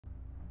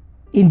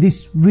In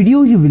this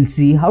video, you will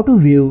see how to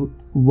view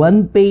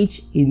one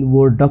page in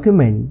Word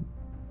document.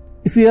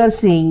 If you are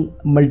seeing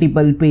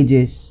multiple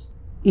pages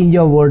in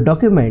your Word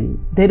document,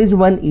 there is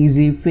one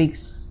easy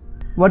fix.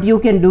 What you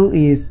can do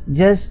is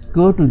just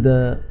go to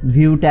the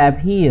View tab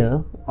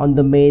here on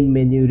the main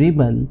menu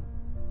ribbon,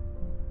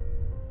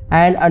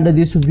 and under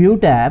this View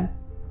tab,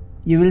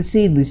 you will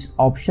see this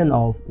option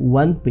of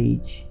one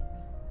page.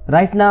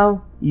 Right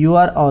now, you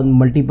are on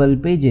multiple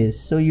pages,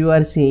 so you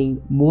are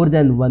seeing more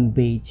than one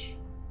page.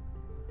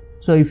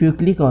 So if you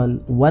click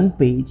on one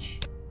page,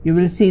 you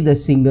will see the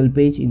single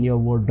page in your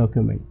Word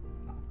document.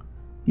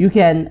 You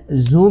can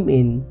zoom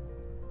in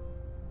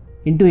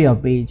into your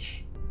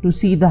page to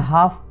see the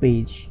half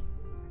page,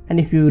 and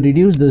if you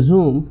reduce the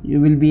zoom,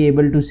 you will be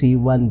able to see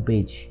one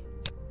page.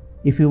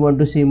 If you want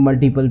to see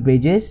multiple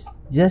pages,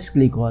 just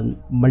click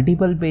on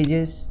multiple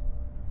pages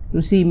to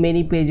see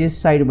many pages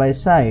side by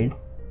side.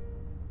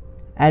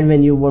 And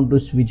when you want to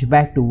switch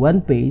back to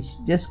one page,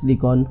 just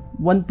click on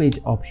one page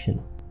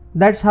option.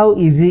 That's how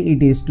easy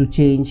it is to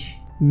change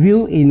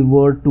view in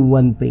Word to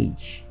one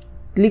page.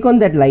 Click on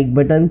that like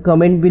button,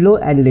 comment below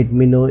and let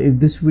me know if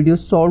this video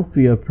solved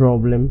your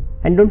problem.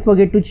 And don't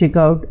forget to check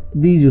out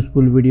these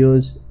useful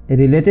videos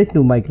related to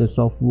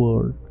Microsoft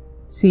Word.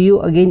 See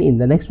you again in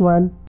the next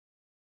one.